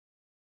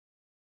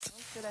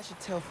Said I should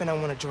tell Finn I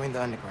want to join the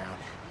underground.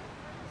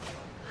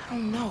 I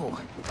don't know.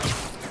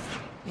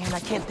 Man, I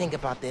can't think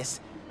about this.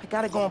 I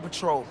gotta go on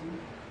patrol.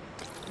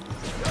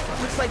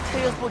 Looks like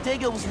Teo's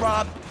bodega was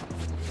robbed.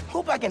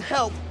 Hope I can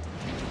help.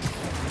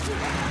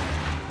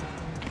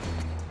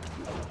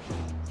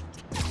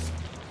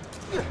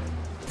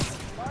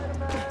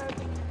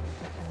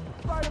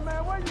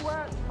 Spider-Man, where you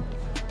at?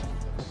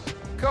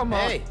 Come on.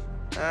 Hey,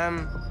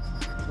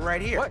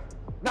 right here. What?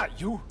 Not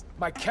you.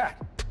 My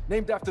cat.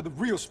 Named after the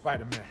real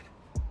Spider-Man.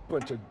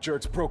 Bunch of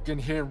jerks broke in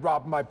here and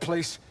robbed my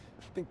place.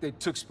 Think they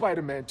took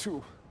Spider-Man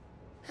too.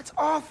 That's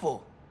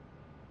awful.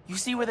 You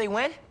see where they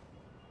went?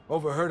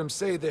 Overheard them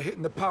say they're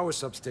hitting the power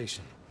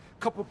substation.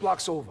 Couple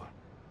blocks over.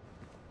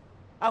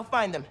 I'll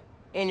find them.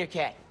 And your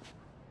cat.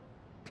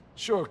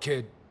 Sure,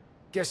 kid.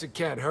 Guess it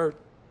can't hurt.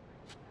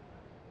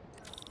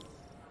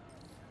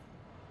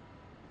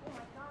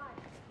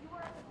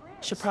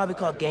 Should probably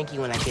call Genki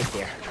when I get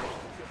there.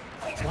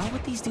 Why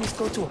would these dudes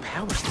go to a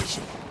power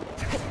station?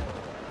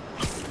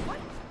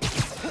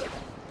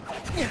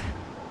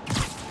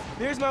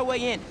 There's my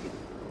way in.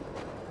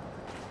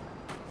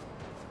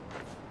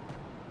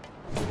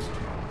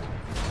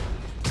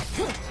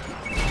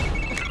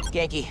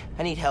 Genki,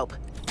 I need help.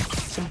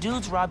 Some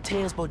dudes robbed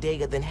Teo's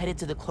bodega, then headed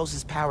to the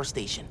closest power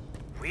station.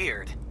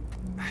 Weird.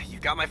 You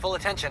got my full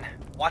attention.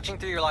 Watching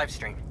through your live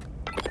stream.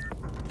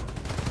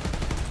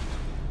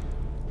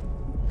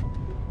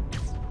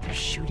 They're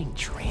shooting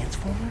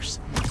Transformers?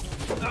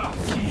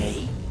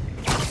 Okay.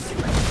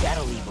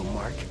 That'll leave a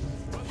mark.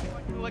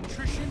 An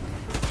electrician?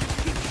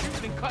 Keep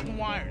shooting and cutting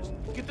wires.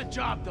 Get the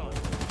job done.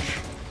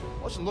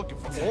 Wasn't looking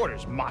for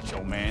orders,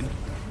 macho man.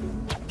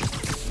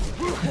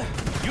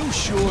 You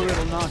sure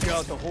it'll knock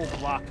out the whole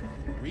block?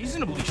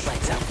 Reasonably sure.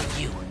 Lights out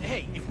for you.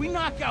 Hey, if we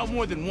knock out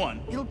more than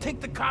one, it'll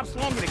take the cops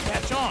longer to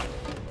catch on.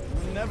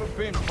 We've never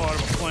been part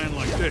of a plan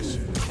like this.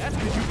 That's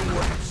because you've been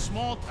working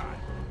small time.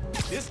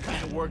 This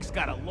kind of work's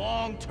got a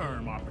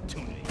long-term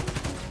opportunity.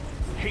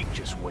 Hate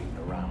just waiting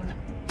around.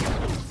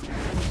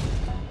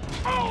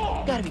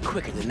 Oh! Gotta be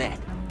quicker than that.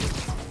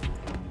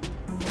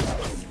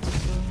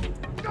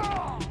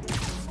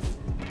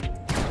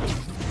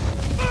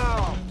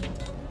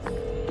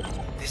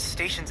 This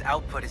station's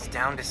output is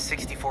down to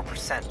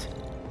 64%.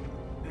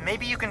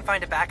 Maybe you can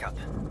find a backup.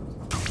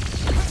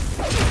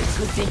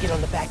 Good thinking on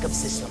the backup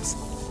systems.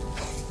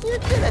 You're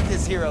good at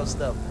this hero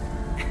stuff.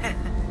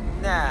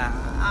 Nah,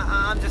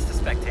 I'm just a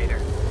spectator.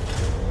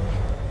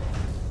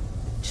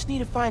 Just need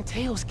to find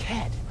Teo's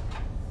cat.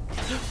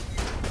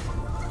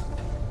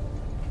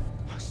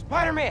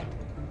 Spider-Man!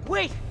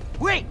 Wait!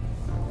 Wait!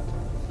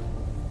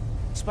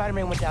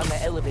 Spider-Man went down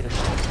that elevator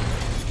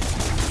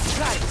shaft.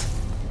 Got it!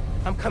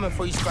 I'm coming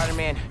for you,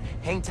 Spider-Man.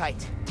 Hang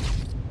tight.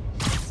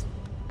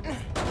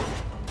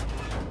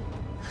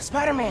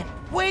 Spider-Man,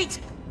 wait!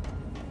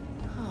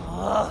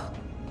 I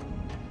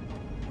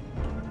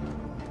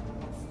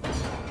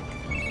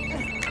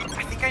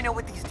think I know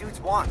what these dudes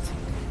want.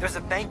 There's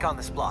a bank on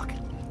this block.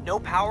 No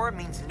power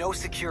means no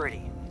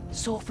security.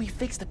 So if we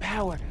fix the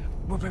power,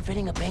 we're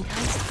preventing a bank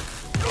heist?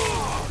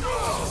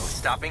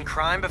 Stopping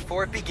crime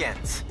before it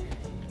begins.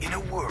 In a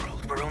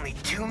world where only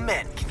two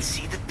men can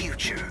see the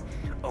future,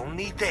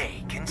 only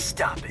they can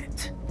stop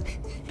it.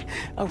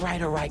 All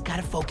right,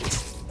 gotta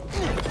focus.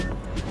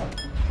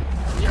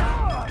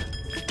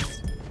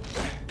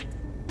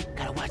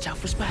 Gotta watch out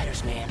for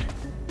spiders, man.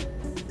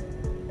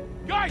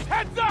 Guys,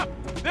 heads up!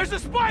 There's a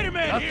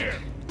Spider-Man here!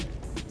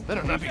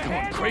 Better not be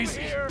going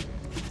crazy.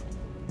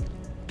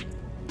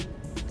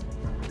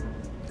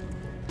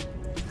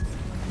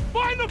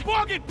 Find the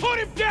bug and put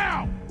him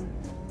down!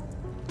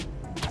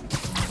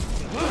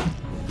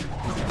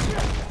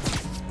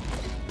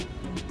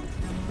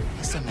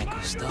 Eso me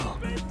gustó.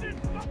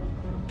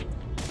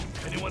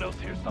 Anyone else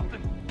hear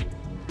something?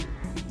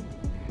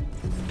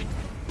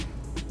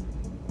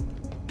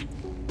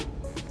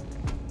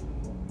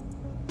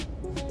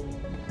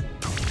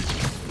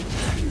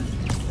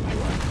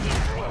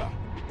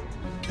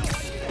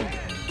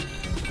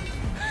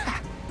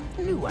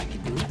 Knew I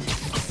could do it.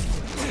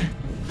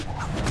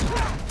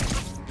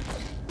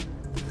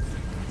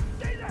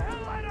 Stay the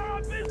hell out of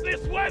our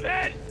business,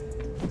 webhead!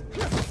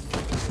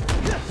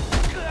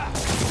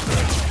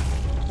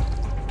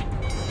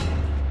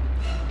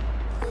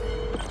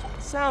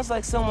 Sounds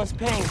like someone's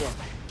paying them.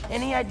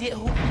 Any idea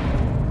who...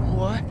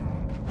 What?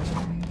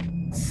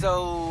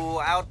 So,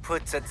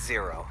 output's at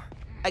 0.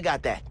 I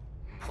got that.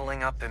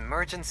 Pulling up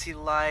emergency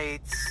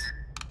lights.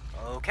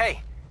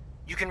 Okay.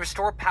 You can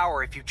restore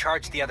power if you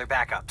charge the other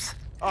backups.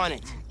 On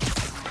it.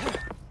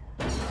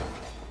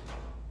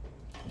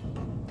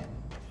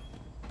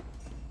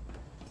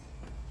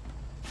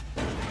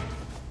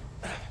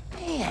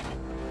 Man,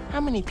 how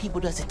many people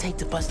does it take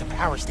to bust a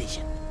power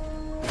station?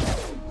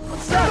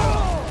 What's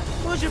up?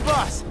 Who's your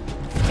boss?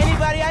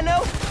 Anybody I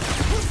know?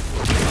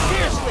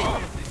 Seriously,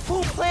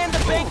 who planned the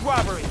bank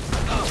robbery?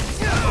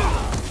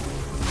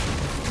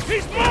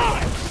 He's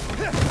mine!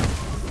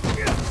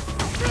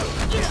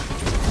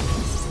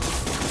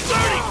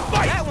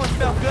 That one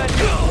felt good.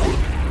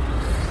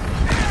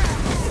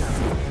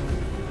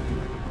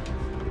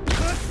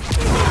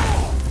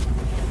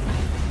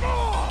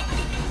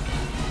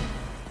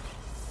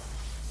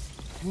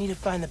 need to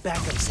find the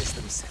backup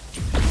systems.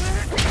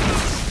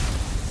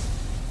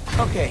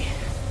 Okay,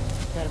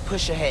 gotta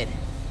push ahead.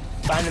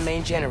 Find the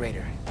main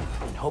generator,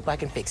 and hope I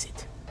can fix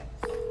it.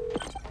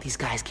 These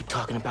guys keep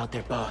talking about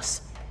their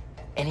boss.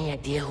 Any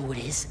idea who it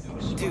is?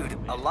 Dude,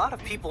 a lot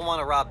of people want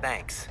to rob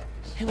banks.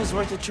 It was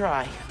worth a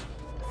try.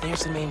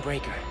 There's the main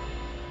breaker.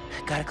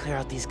 Gotta clear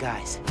out these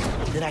guys.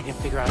 Then I can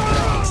figure out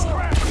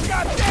how to fix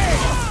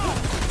it.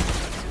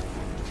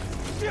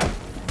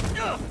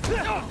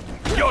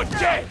 You're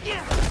dead!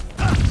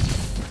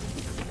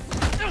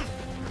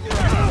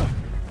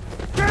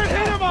 Can't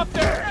hit him up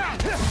there!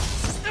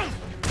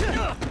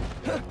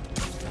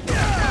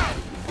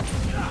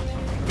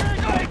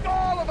 Take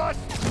all of us!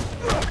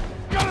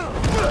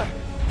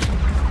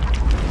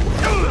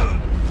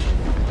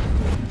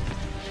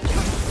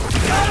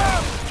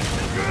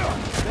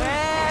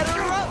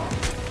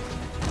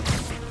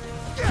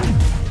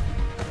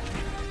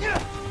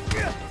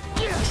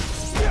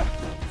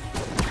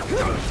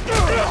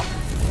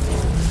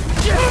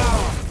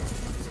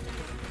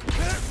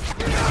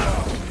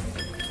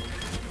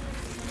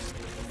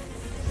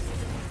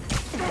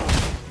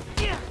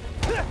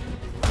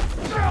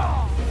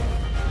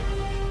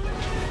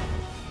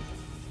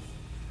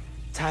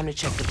 Time to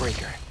check the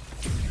breaker.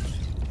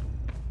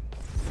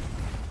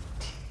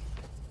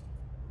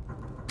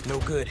 No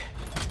good.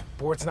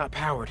 Board's not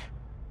powered.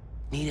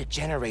 Need a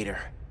generator.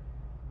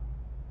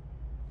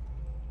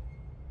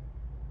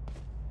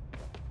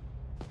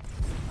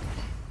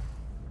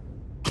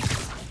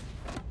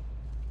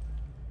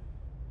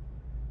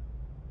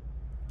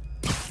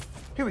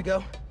 Here we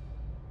go.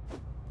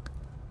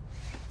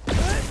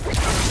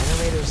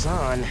 Generator's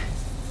on.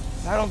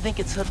 I don't think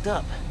it's hooked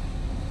up.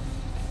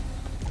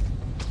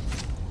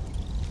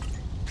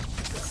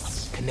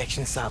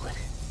 Connection solid.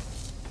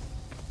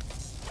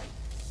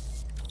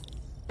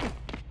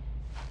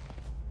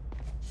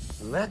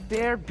 Let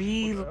there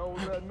be... What the hell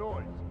was that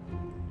noise?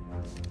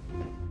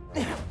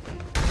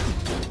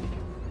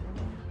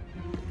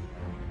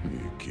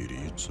 Yeah, kitty,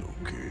 it's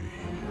okay.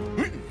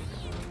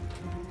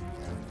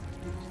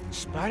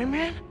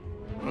 Spider-Man?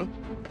 Huh?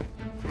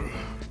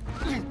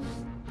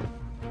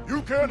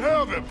 You can't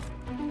have him!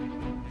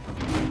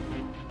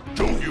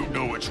 Don't you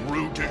know it's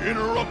rude to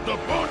interrupt the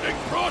bonding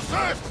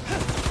process?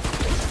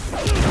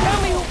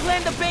 Tell me who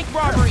planned the bank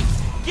robbery!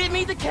 Give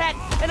me the cat,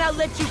 and I'll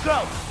let you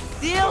go.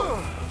 Deal?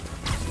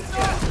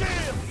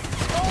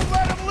 Don't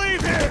let him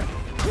leave here!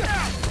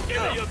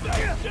 Give me your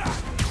back!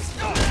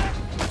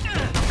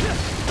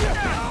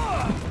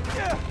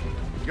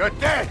 You're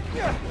dead!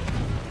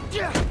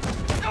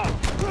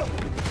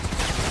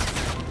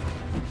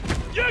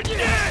 You're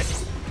dead!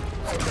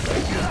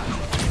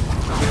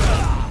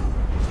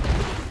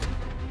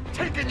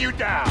 Taking you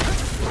down!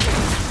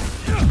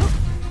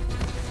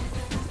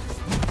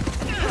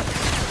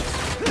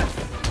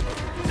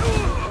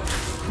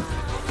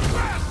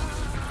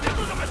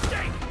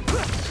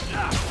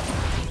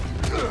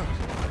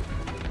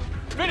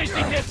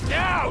 Finishing this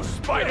now,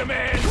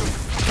 Spider-Man!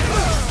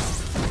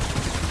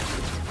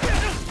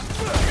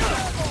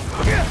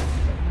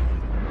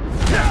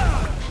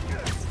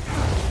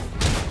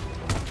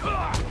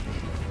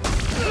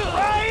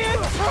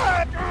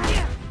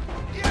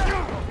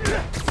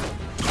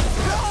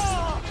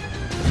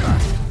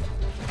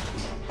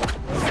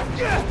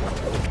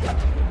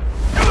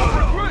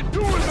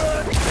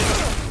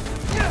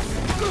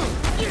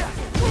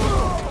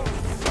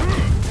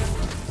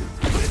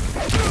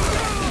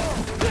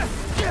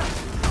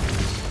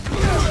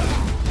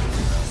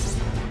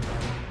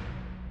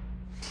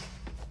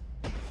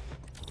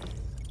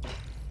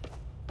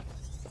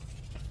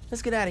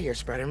 Let's get out of here,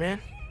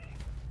 Spider-Man.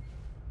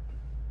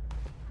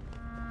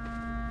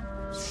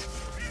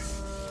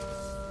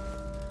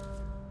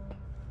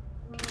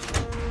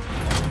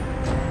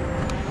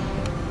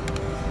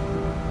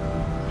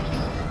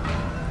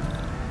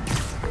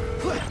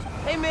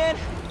 Hey, man.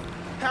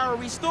 Power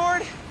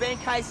restored,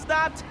 bank heist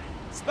stopped,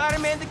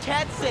 Spider-Man the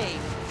cat saved.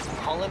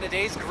 All in a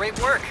day's great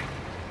work.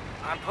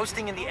 I'm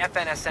posting in the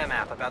FNSM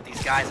app about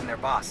these guys and their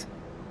boss.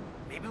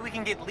 Maybe we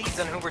can get leads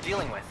on who we're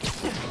dealing with.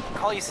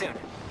 Call you soon.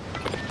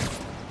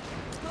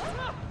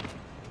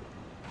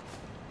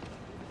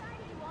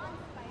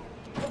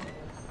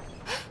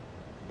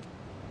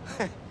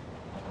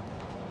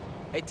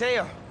 Hey,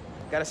 Teo,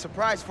 got a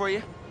surprise for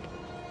you.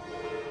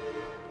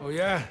 Oh,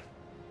 yeah?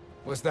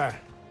 What's that?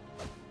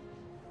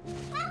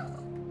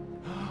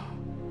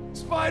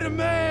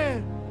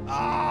 Spider-Man!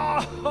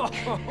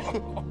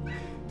 Oh!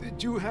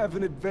 Did you have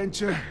an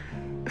adventure?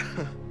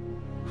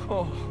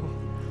 Oh,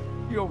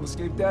 you almost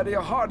gave Daddy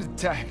a heart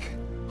attack.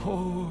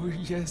 Oh,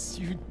 yes,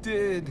 you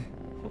did.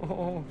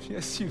 Oh,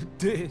 yes, you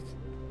did.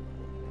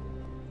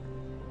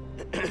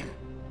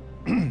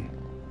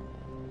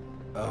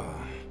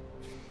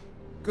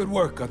 Good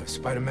work, other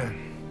Spider-Man.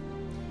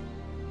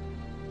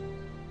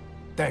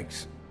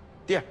 Thanks.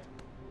 Yeah.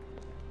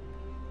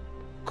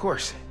 Of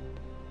course.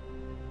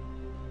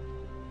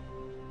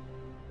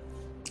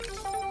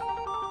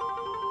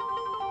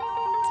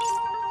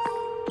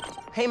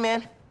 Hey,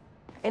 man.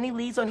 Any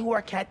leads on who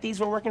our cat thieves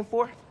were working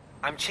for?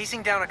 I'm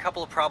chasing down a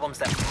couple of problems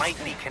that might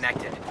be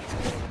connected.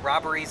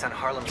 Robberies on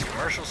Harlem's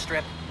commercial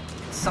strip,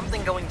 and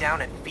something going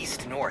down at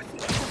Feast North.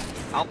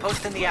 I'll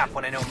post in the app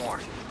when I know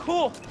more.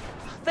 Cool.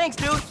 Thanks,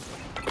 dude.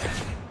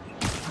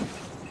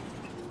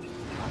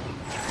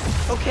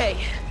 Okay,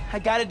 I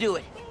gotta do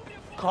it.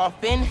 Call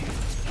Finn,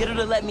 get her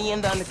to let me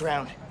in the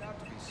underground.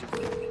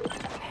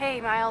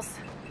 Hey, Miles.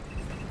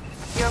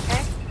 You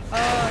okay?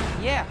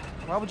 Yeah.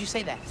 Why would you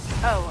say that?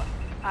 Oh,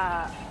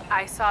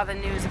 I saw the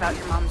news about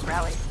your mom's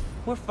rally.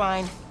 We're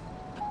fine.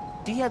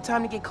 Do you have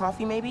time to get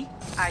coffee, maybe?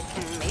 I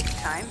can make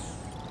time.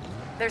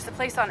 There's a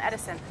place on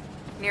Edison,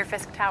 near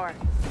Fisk Tower.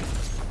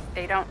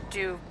 They don't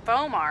do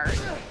foam art,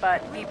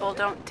 but people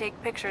don't take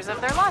pictures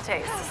of their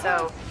lattes,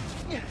 so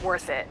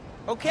worth it.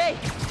 Okay,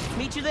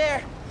 meet you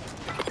there.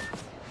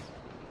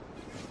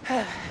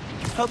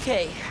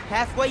 Okay,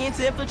 halfway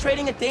into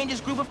infiltrating a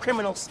dangerous group of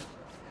criminals.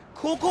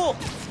 Cool, cool.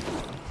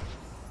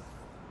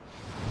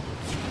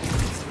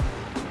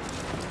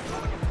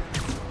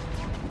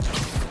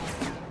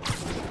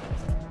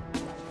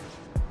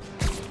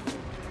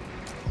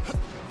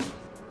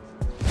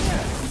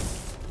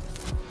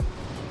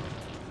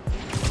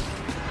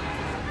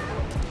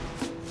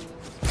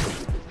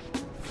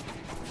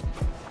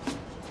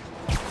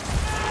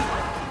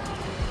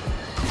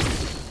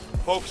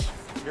 Folks,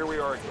 here we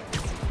are again.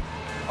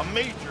 A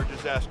major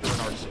disaster in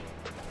our city.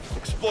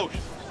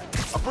 Explosions,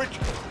 a bridge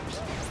collapse,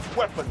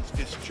 weapons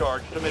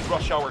discharged amid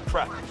rush hour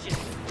traffic.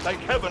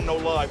 Thank heaven no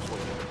lives were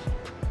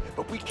lost.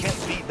 But we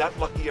can't be that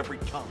lucky every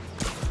time.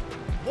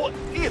 What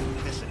if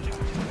this attack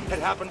had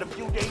happened a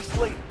few days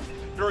later,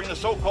 during the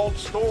so-called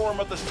storm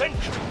of the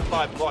century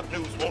 5 o'clock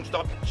news won't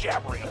stop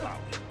jabbering about?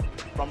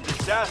 From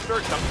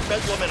disaster to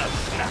bedlam in a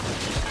snap.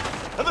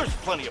 And there's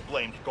plenty of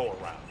blame to go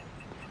around,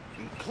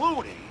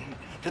 including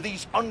to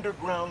these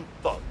underground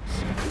thugs.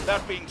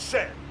 That being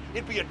said,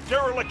 it'd be a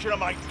dereliction of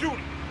my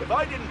duty if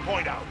I didn't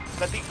point out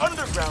that the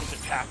underground's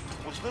attack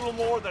was little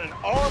more than an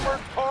armored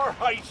car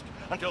heist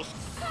until...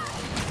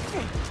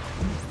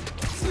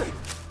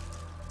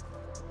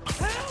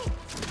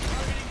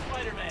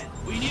 Spider-Man,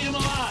 we need him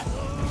alive!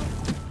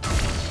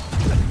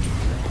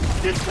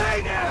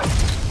 Detain him!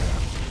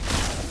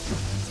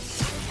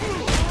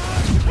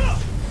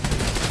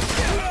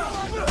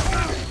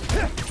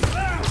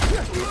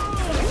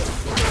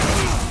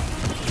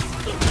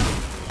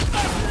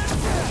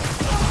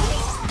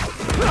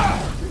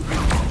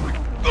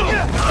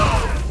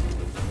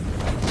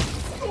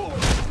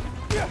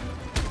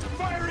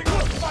 Firing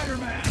on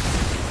Spider-Man!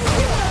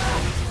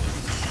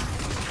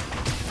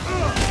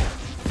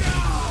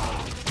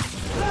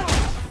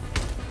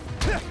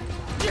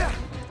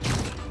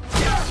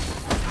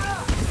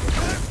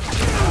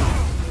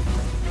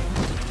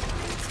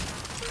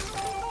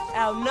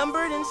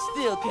 Outnumbered and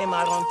still came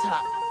out on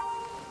top.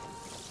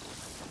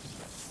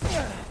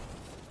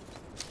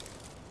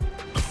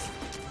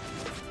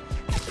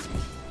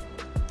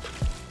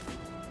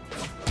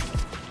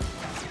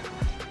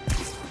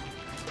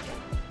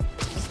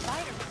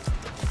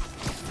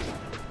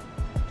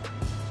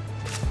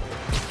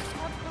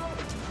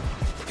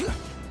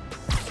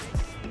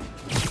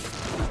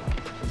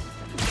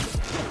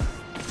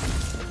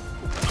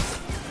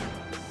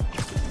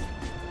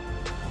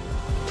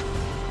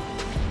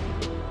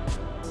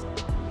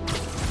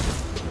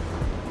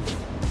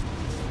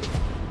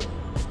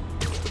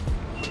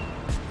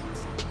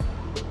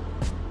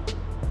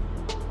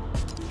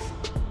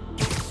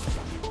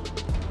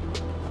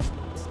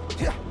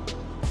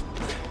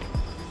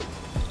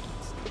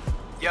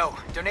 Yo,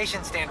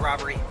 donation stand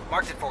robbery.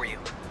 Marked it for you.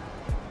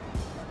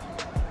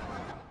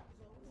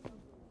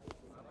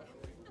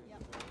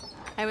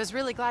 I was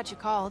really glad you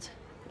called.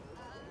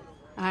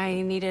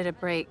 I needed a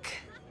break.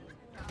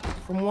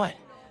 From what?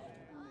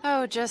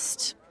 Oh,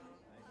 just...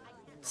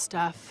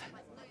 stuff.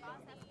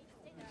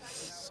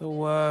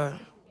 So,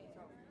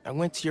 I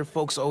went to your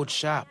folks' old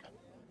shop.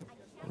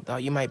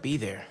 Thought you might be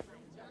there.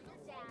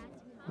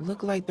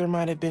 Looked like there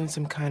might have been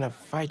some kind of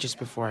fight just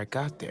before I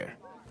got there.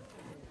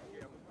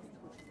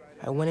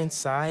 I went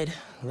inside,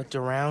 looked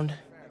around,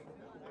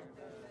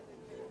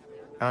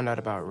 found out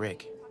about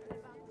Rick.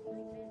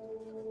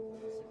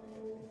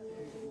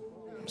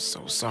 I'm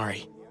so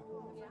sorry.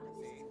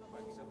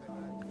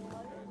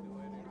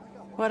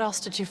 What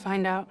else did you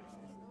find out?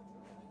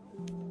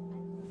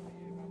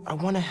 I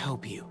want to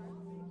help you.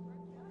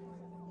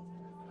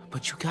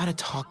 But you gotta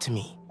talk to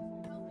me.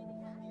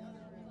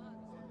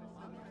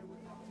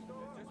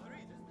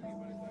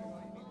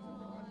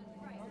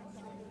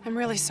 I'm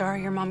really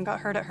sorry your mom got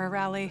hurt at her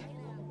rally.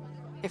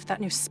 If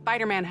that new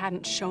Spider-Man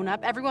hadn't shown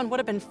up, everyone would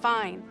have been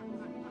fine.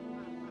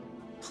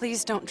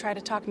 Please don't try to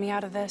talk me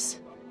out of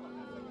this.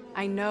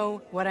 I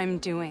know what I'm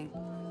doing.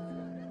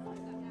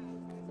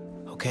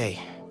 Okay.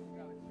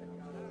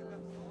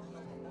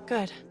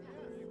 Good.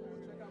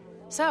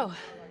 So,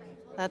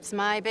 that's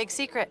my big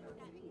secret.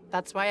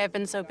 That's why I've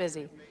been so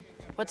busy.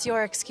 What's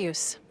your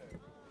excuse?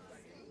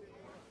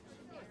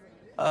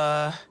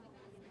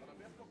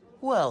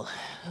 Well,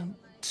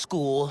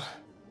 school,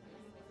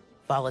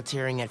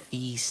 volunteering at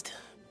Feast.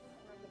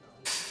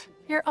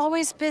 You're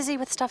always busy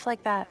with stuff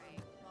like that.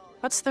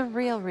 What's the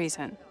real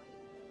reason?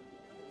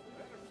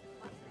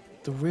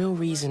 The real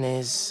reason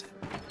is...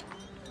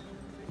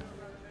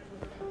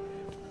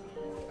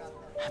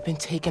 I've been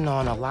taking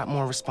on a lot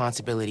more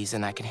responsibilities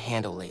than I can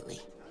handle lately.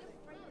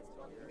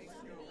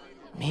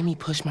 Made me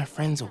push my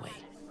friends away.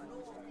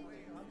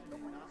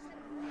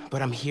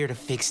 But I'm here to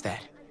fix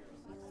that.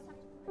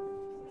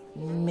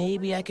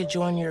 Maybe I could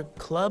join your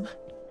club?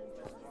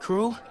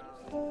 Crew?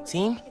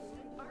 Team?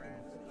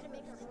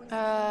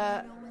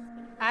 I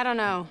don't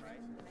know.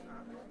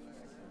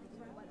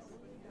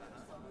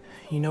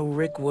 You know,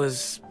 Rick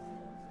was...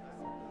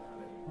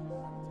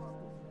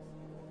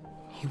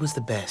 He was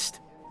the best.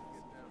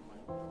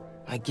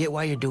 I get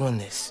why you're doing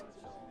this.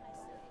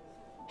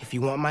 If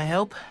you want my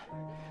help,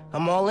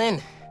 I'm all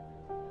in.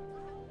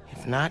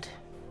 If not,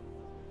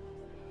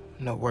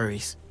 no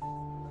worries.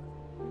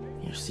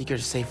 Your secret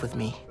is safe with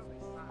me.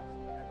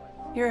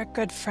 You're a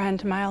good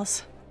friend,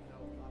 Miles.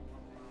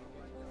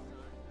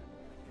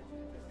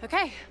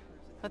 Okay,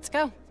 let's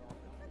go.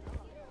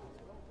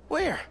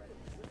 Where?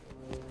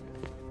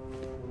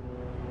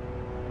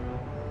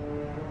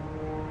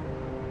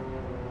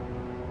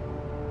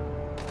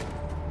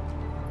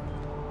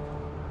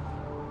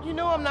 You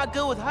know I'm not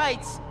good with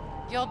heights.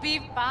 You'll be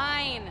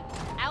fine.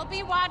 I'll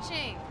be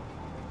watching.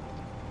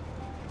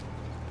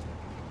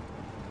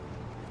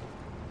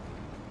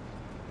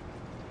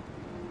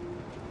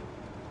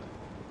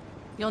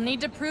 You'll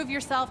need to prove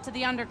yourself to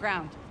the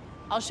underground.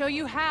 I'll show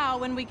you how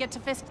when we get to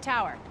Fisk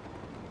Tower.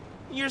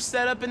 You're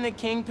set up in the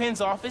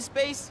Kingpin's office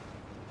space?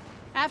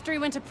 After he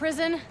went to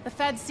prison, the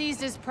Fed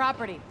seized his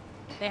property.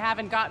 They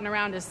haven't gotten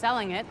around to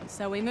selling it,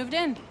 so we moved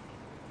in.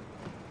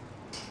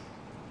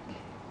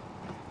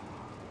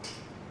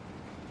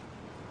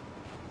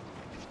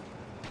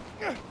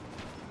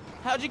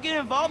 How'd you get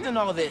involved in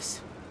all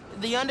this?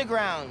 The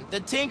underground, the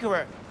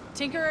Tinkerer.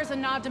 Tinkerer's a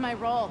nod to my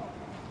role.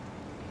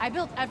 I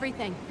built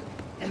everything.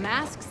 The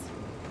masks,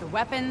 the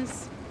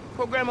weapons.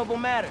 Programmable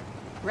matter.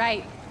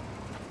 Right.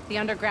 The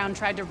underground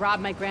tried to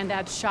rob my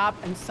granddad's shop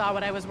and saw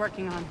what I was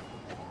working on.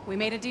 We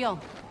made a deal.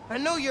 I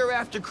know you're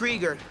after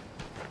Krieger,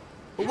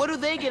 but what do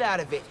they get out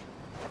of it?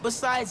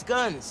 Besides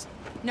guns?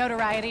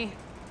 Notoriety.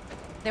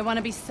 They want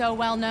to be so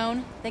well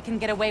known, they can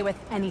get away with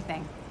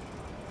anything.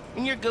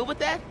 And you're good with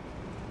that?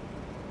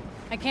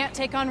 I can't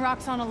take on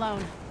Roxxon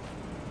alone.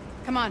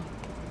 Come on.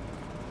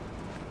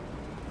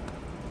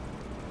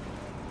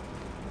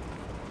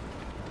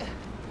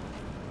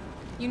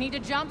 You need to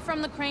jump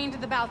from the crane to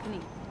the balcony.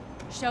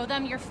 Show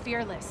them you're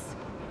fearless.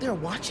 They're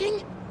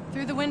watching?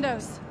 Through the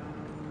windows.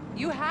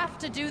 You have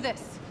to do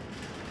this.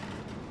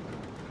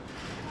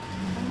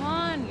 Come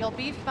on, you'll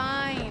be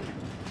fine.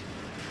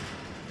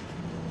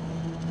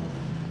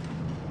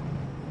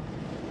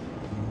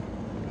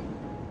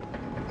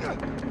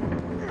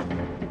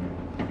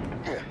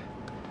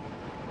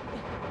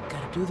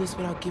 Gotta do this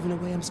without giving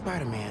away I'm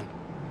Spider-Man.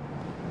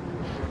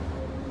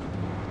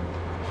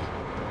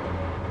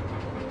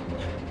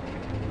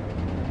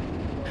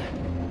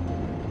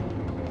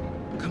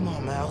 Come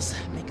on, Miles.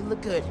 Make it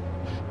look good.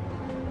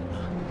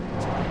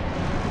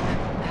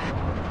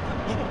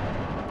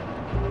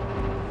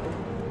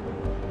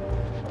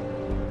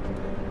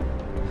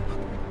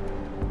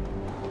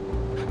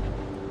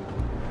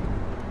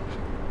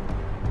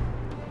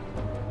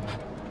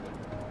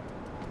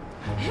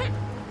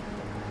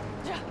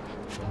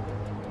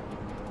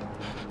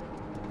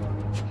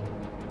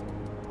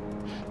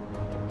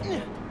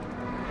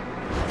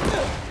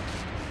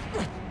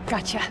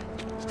 Gotcha.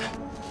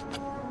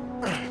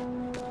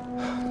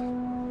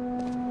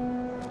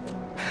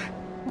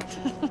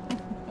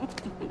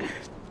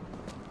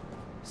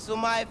 So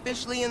am I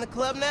officially in the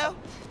club now?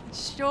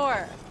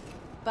 Sure.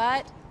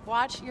 But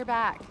watch your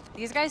back.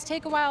 These guys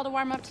take a while to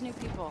warm up to new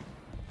people.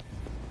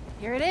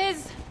 Here it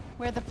is,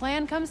 where the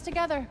plan comes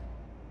together.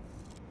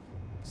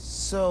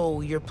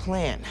 So, your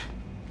plan.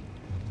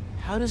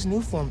 How does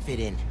Newform fit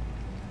in?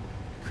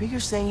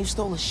 Krieger's saying you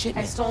stole a I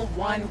shipment. stole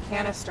one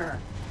canister.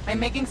 I'm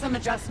making some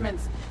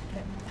adjustments.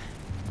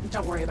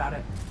 Don't worry about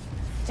it.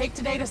 Take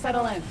today to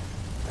settle in.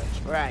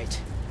 Right.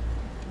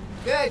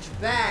 Good, you're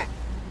back.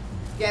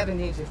 Gavin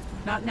needs you.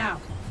 Not now.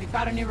 We've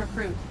got a new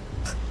recruit.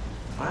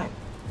 Fine.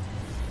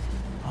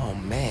 Oh,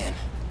 man.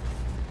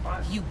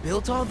 You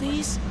built all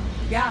these?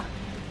 Yeah.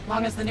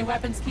 Long as the new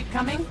weapons keep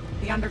coming,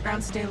 the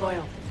underground stay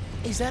loyal.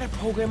 Is that a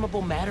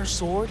programmable matter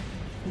sword?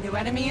 New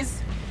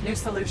enemies, new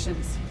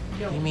solutions.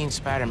 You mean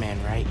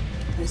Spider-Man, right?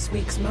 This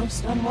week's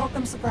most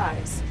unwelcome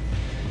surprise.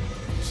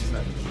 She's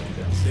not gonna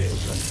go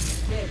downstairs,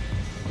 right? Kid,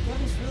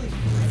 Gavin's really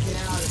freaking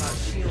out about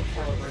shield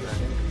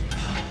calibration.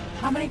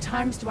 How many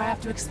times do I have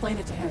to explain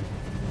it to him?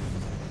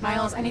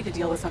 Miles, I need to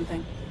deal with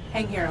something.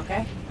 Hang here,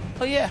 okay?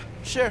 Oh, yeah,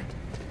 sure.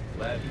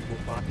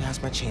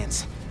 Now's my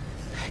chance.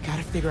 I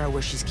gotta figure out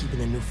where she's keeping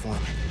the new form.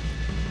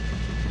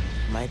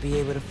 Might be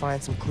able to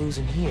find some clues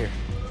in here.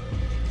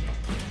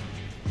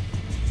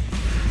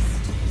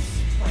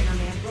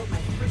 Spider-Man broke my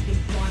freaking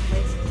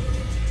gauntlets.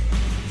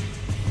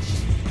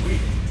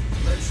 Weird.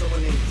 Let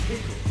someone named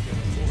Tickle get on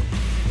board.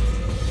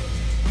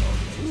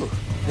 Ooh,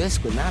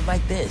 Fisk would not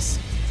like this.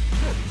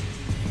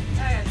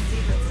 I got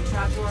secrets and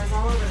Trapdoors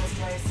all over this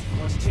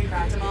place.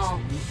 Cracked them all.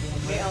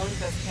 We own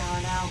this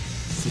tower now.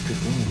 Secret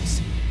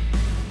rooms.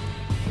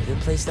 Good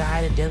place to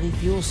hide a deadly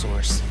fuel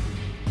source.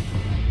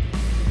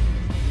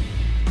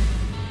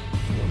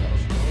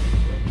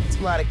 It's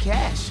a lot of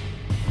cash.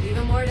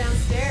 Even more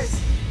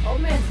downstairs. Old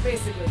man's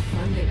basically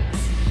funding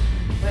us.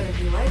 Whether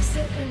he likes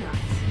it or not.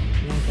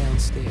 More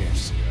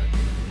downstairs.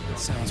 That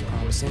sounds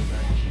promising.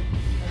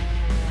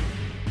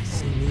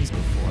 Seen these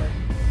before.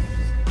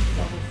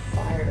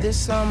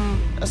 This,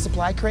 a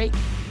supply crate?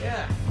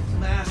 Yeah,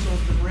 some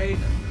asshole's been raiding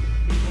them.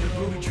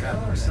 People are booby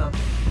trapping or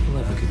something.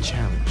 Love a good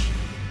challenge.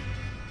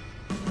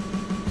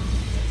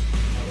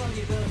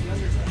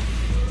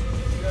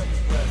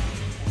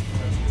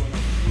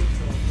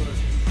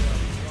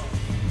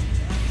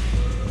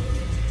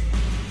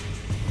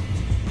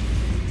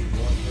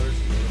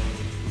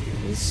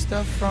 This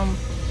stuff from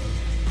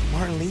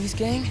Martin Lee's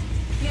gang?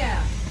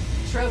 Yeah,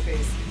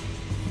 trophies.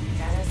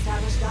 Gotta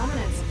establish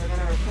dominance if we're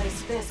gonna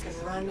replace Fisk and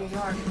run New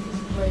York.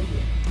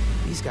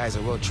 These guys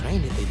are well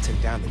trained if they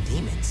took down the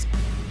demons.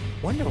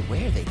 Wonder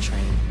where they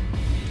train.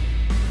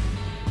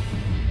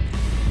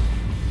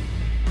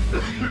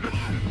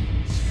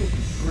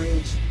 Stupid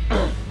bridge.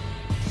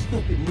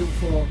 Stupid new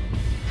form.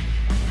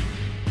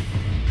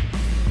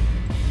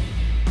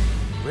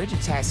 Bridge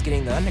attack's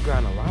getting the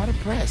underground a lot of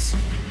press.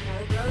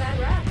 Gotta grow that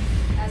rep.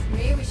 As for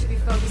me, we should be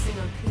focusing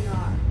on PR,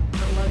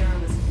 not lugging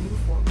around this new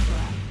form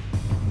crap.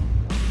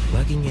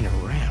 Lugging it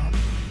around.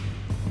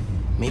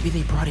 Maybe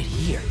they brought it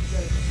here.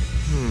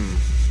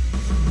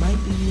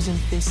 Might be using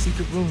Fisk's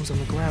secret rooms on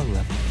the ground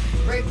level.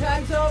 Break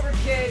time's over,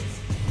 kids.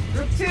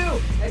 Group 2,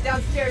 head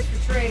downstairs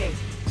for training.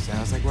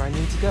 Sounds like where I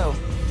need to go.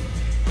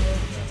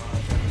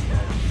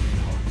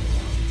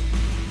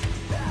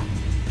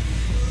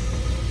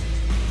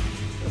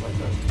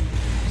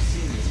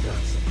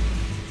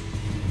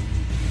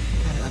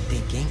 Gotta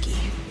update Genki.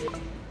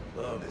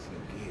 Love this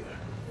new gear.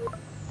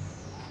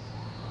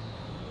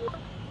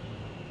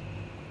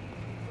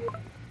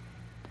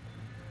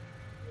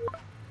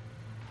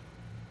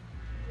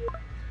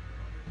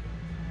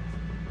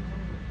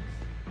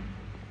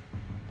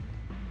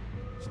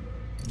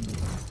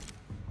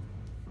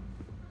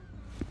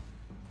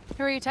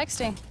 Who are you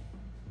texting?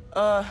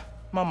 My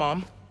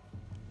mom.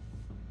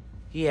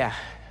 Yeah,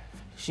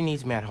 she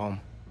needs me at home.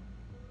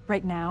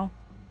 Right now?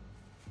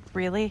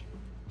 Really?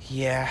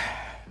 Yeah,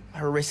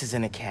 her wrist is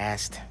in a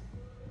cast.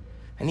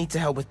 I need to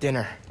help with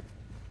dinner.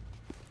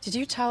 Did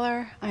you tell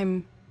her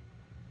I'm...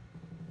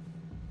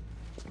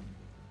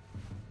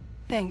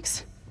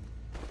 Thanks.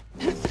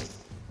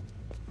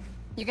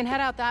 You can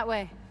head out that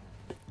way.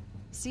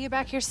 See you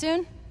back here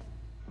soon?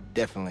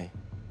 Definitely.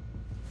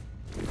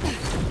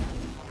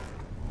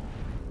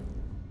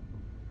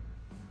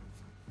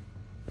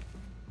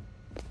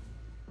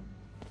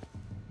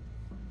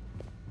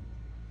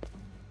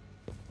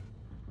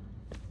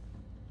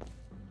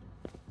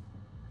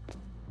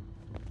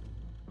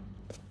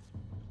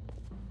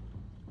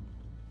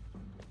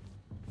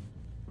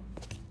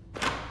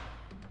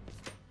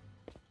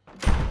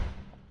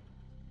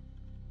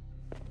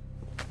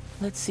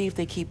 Let's see if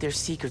they keep their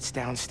secrets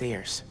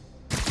downstairs.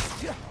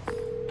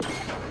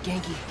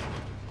 Genki,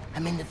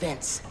 I'm in the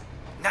vents.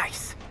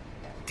 Nice.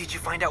 Did you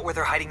find out where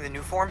they're hiding the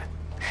new form?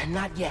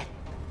 Not yet,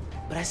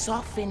 but I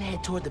saw Finn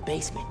head toward the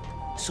basement,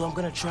 so I'm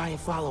gonna try and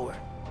follow her.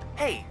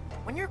 Hey,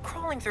 when you're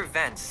crawling through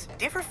vents,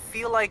 do you ever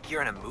feel like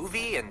you're in a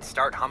movie and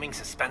start humming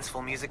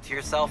suspenseful music to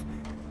yourself?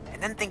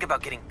 And then think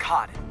about getting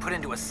caught and put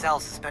into a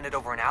cell suspended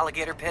over an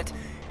alligator pit,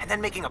 and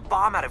then making a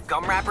bomb out of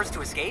gum wrappers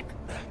to escape?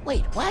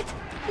 Wait, what?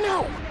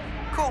 No!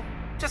 Cool.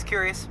 Just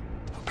curious.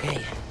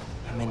 Okay,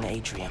 I'm in the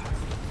atrium.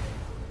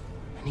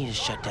 I need to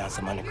shut down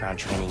some underground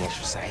training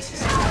exercises.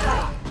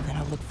 Then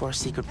I'll look for a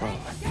secret room.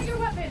 Get your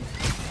weapons!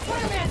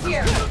 Spider-Man's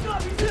here!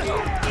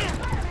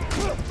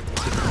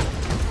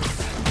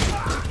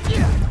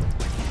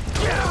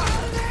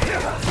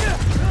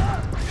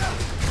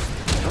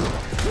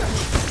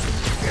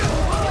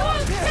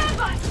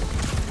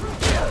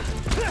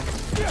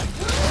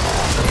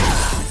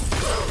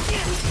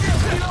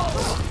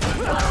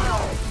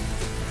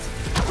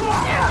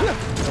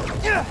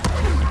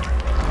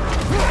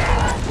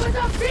 Was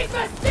a big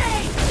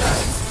mistake!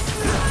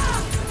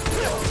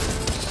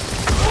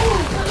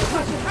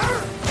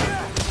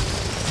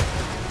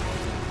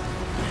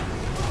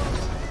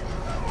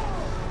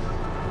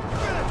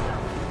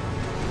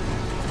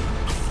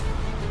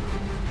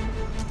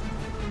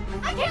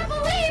 I can't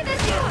believe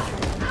this!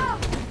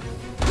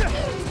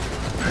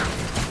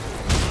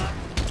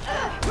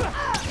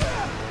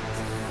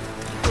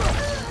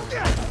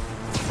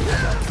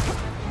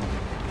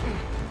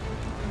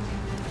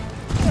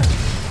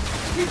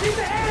 He's in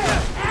the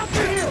air!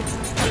 After him!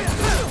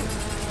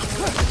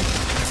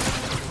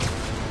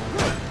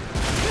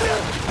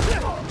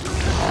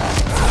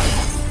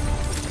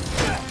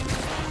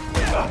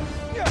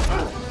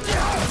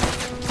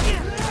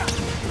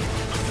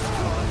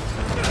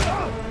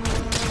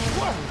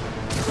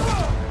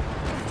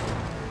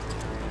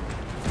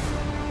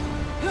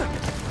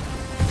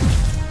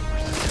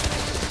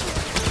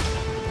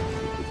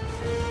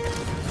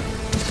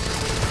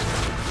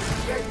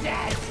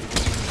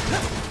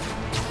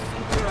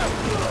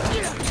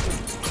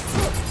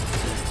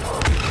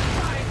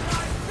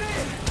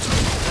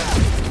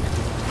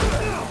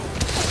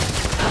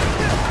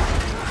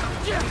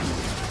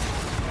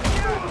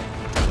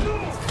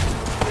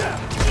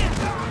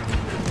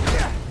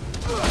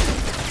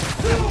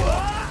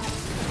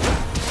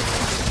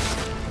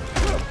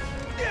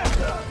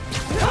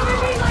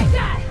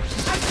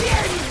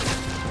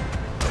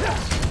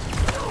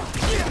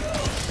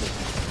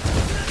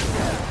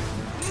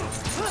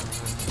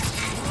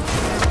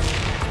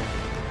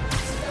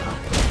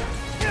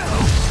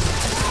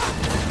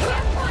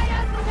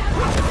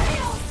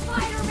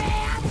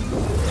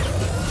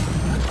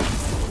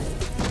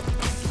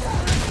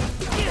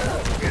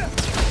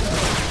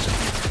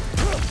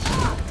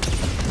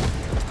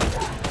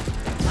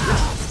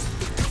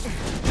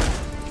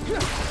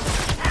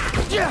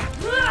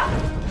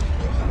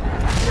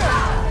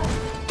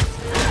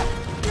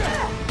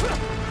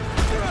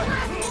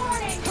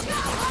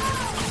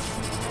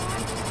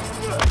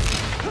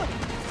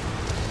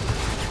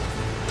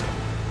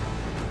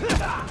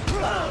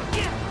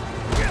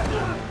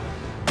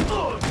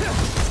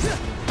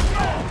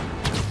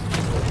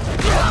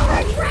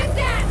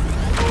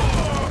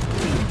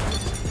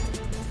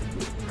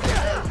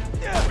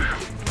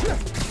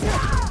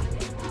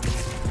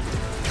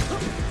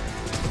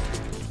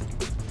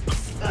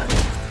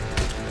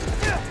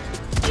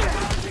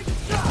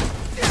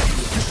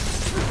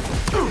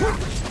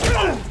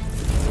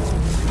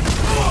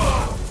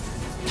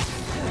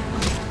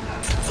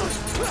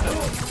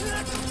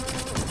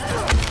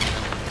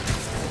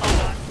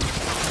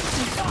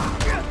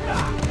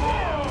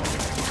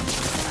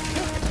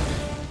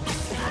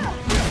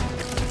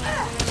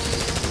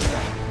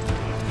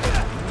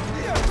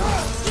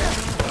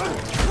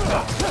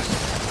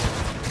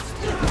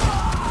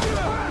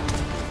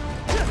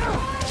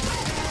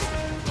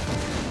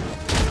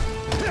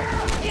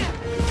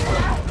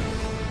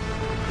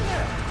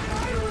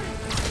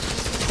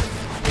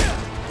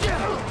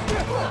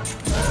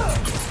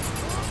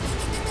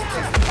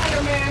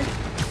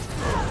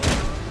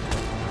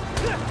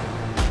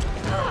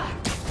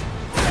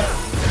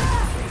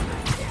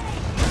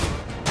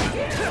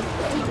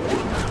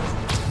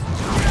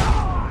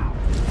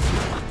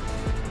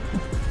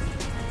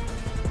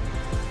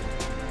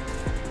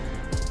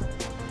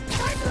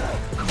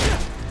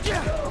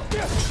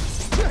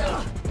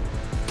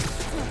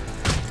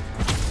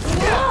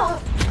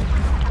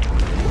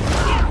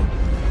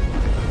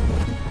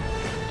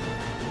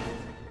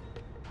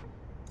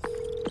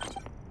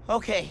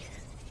 Okay.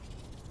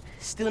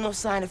 Still no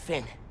sign of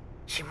Finn.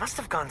 She must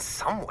have gone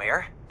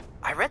somewhere.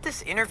 I read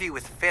this interview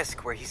with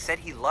Fisk where he said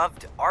he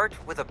loved art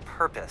with a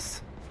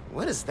purpose.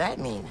 What does that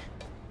mean?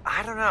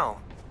 I don't know.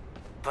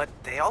 But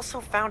they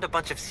also found a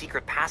bunch of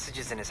secret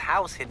passages in his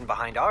house hidden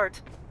behind art.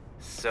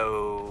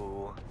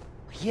 So...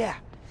 Yeah,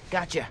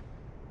 gotcha.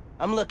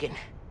 I'm looking.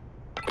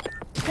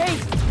 Hey!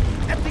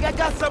 I think I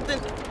got something!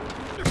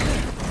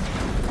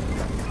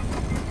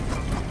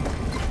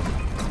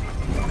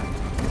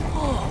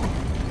 Oh!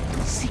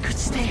 Secret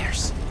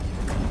stairs.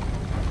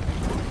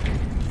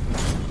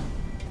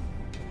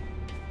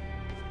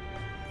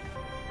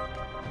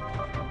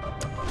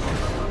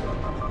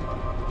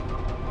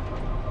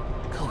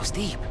 Goes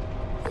deep.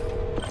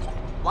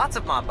 Lots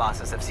of mob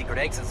bosses have secret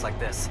exits like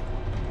this.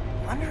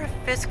 Wonder if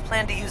Fisk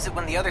planned to use it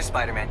when the other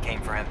Spider-Man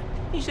came for him.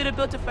 He should have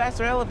built a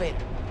faster elevator.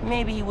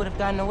 Maybe he would have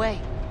gotten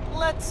away.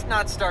 Let's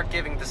not start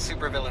giving the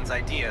supervillains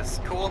ideas,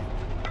 cool?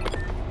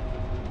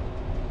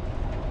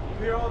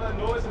 You hear all that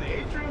noise in the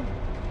atrium?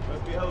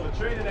 Must be a hell of a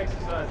training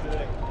exercise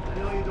today. I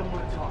know you don't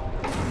want to talk.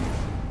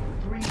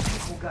 3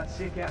 people got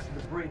sick after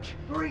the bridge.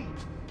 3!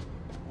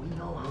 We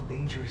know how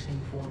dangerous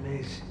Inform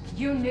is.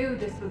 You knew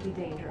this would be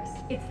dangerous.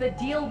 It's the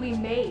deal we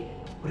made.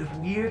 But if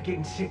we're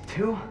getting sick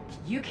too?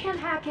 You can't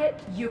hack it,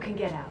 you can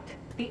get out.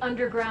 The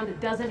underground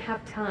doesn't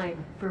have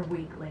time for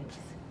weaklings.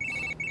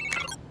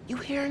 You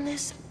hearing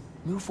this?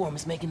 Newform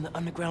is making the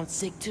underground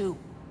sick too.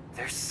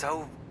 They're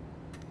so...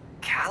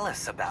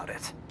 callous about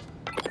it.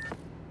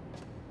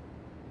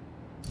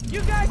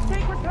 You guys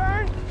take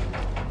return?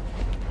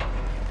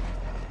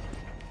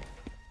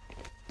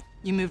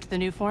 You moved the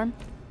new form?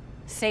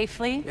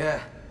 Safely?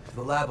 Yeah, to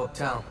the lab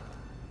uptown.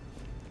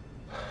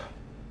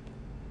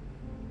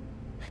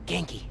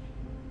 Genki,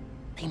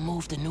 they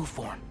moved the new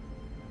form.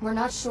 We're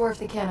not sure if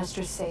the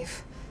canister's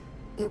safe.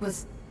 It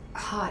was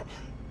hot,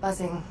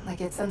 buzzing,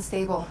 like it's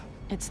unstable.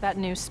 It's that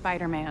new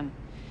Spider-Man.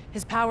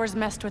 His powers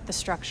messed with the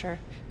structure.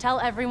 Tell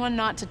everyone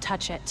not to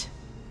touch it.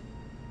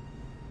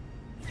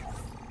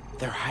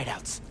 They're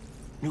hideouts.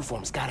 New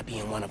form's gotta be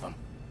in one of them.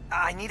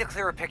 I need a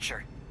clearer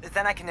picture.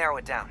 Then I can narrow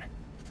it down.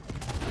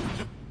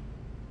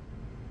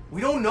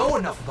 We don't know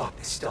enough about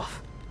this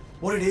stuff.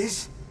 What it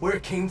is, where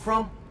it came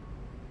from.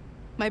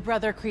 My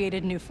brother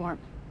created new form.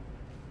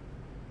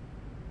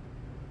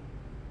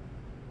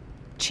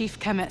 Chief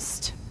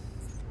chemist.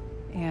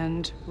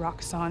 And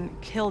Roxxon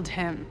killed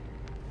him.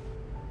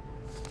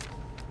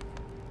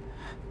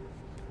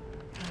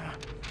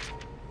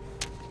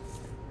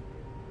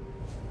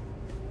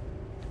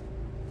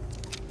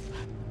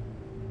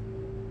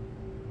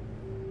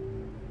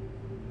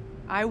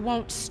 I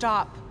won't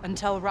stop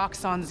until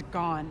Roxxon's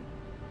gone.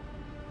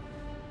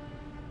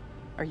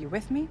 Are you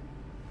with me?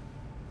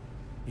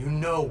 You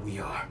know we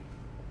are.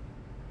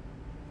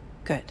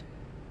 Good.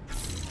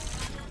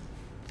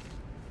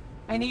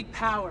 I need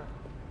power.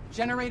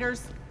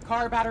 Generators,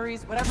 car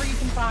batteries, whatever you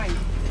can find.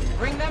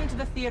 Bring them to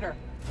the theater.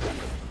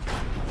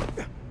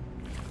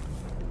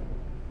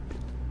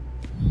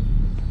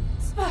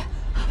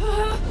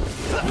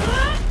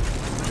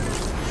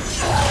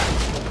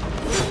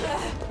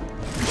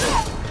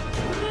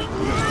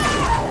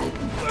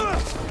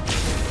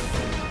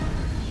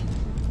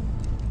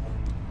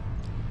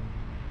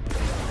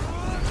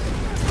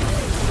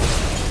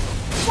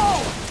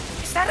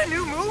 Is that a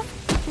new move?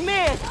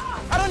 Man,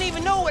 I don't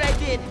even know what I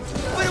did,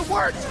 but it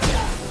worked!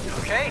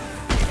 Okay,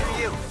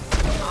 do you.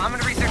 I'm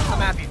gonna research the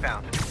map you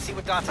found. See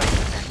what dots I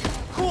can connect.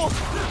 Cool.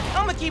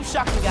 I'm gonna keep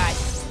shocking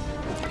guys.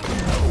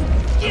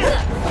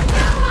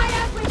 My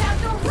ass without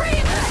the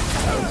reason!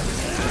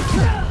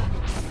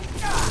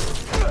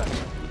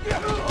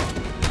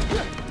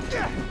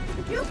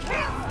 You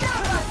can't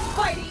stop us,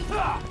 Spidey!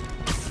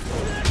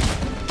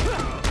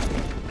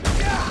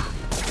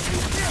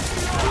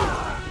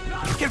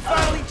 Can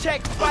finally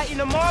check fighting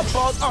the mob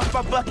balls off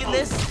my bucket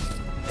list.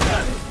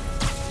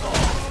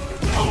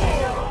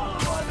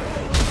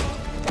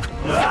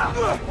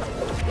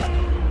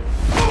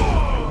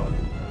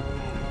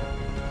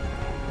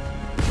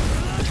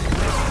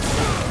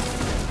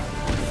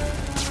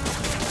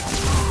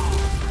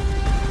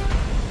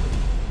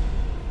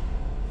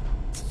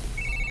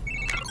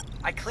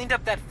 I cleaned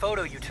up that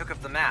photo you took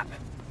of the map.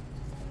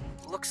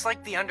 Looks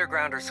like the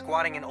underground are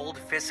squatting in old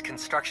Fisk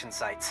construction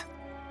sites.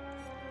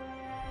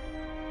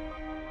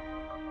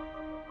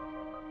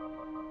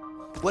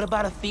 What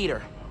about a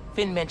theater?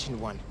 Finn mentioned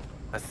one.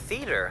 A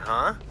theater,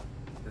 huh?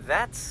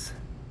 That's...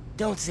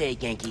 Don't say it,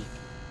 Genki.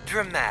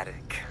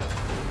 dramatic.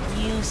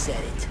 You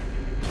said it.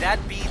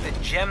 That'd be the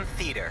Gem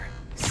Theater.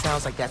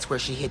 Sounds like that's where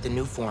she hid the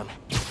new form.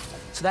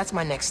 So that's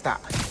my next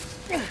stop.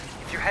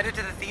 If you're headed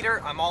to the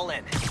theater, I'm all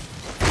in.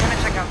 I'm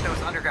gonna check out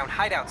those underground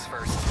hideouts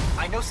first.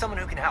 I know someone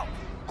who can help.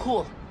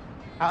 Cool.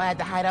 I'll add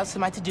the hideouts to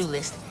my to-do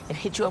list and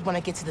hit you up when I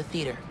get to the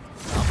theater.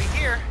 I'll be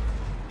here,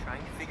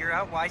 trying to figure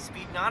out why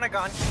Speed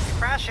Nonagon keeps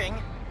crashing.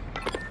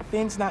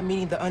 Finn's not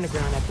meeting the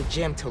underground at the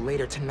gym till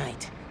later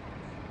tonight.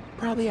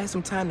 Probably has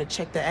some time to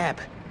check the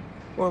app,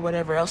 or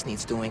whatever else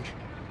needs doing.